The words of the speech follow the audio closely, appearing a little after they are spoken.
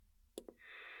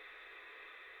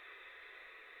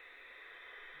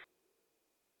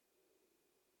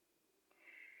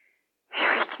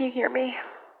can you hear me?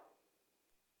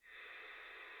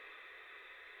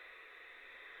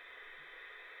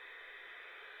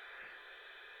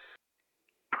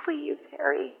 Please,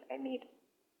 Harry, I need...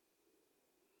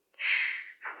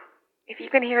 If you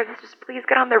can hear this, just please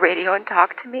get on the radio and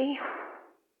talk to me.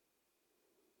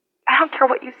 I don't care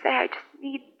what you say, I just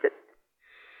need to...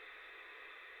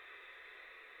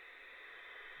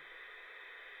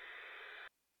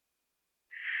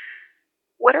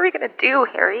 What are we gonna do,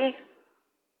 Harry?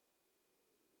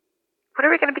 What are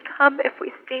we gonna become if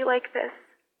we stay like this?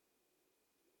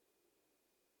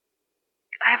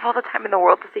 I have all the time in the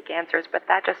world to seek answers, but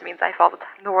that just means I have all the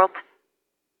time in the world to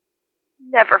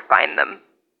never find them.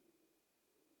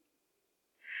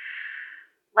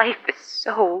 Life is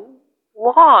so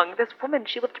long. This woman,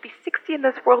 she lived to be 60 in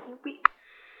this world, and we...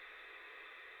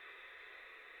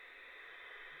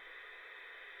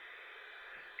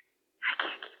 I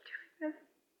can't keep doing this.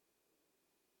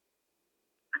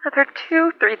 Another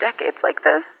 2, 3 decades like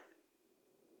this.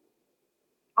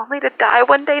 Only to die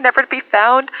one day, never to be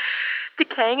found,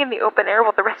 decaying in the open air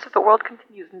while the rest of the world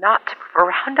continues not to move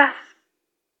around us.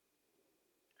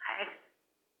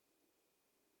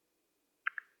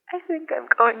 I think I'm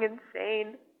going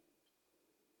insane.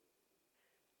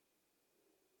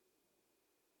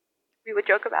 We would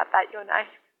joke about that, you and I.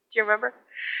 Do you remember?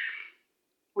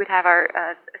 We'd have our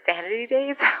sanity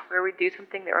days where we'd do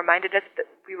something that reminded us that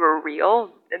we were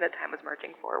real and that time was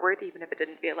marching forward, even if it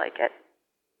didn't feel like it.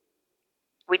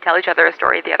 We'd tell each other a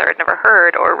story the other had never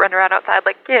heard, or run around outside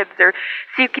like kids, or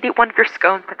see who could eat one of your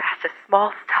scones the fastest.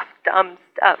 Small stuff, dumb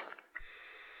stuff.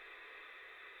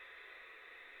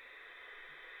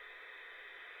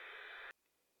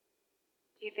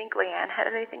 Do you think Leanne had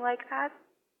anything like that?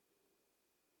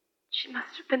 She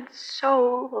must have been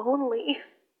so lonely.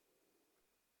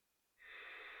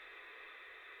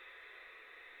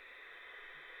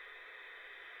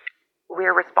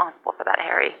 We're responsible for that,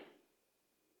 Harry.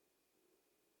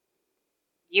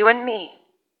 You and me.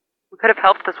 We could have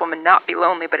helped this woman not be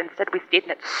lonely, but instead we stayed in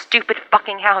that stupid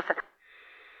fucking house and...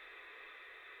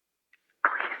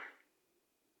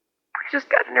 Please just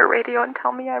get on your radio and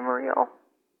tell me I'm real.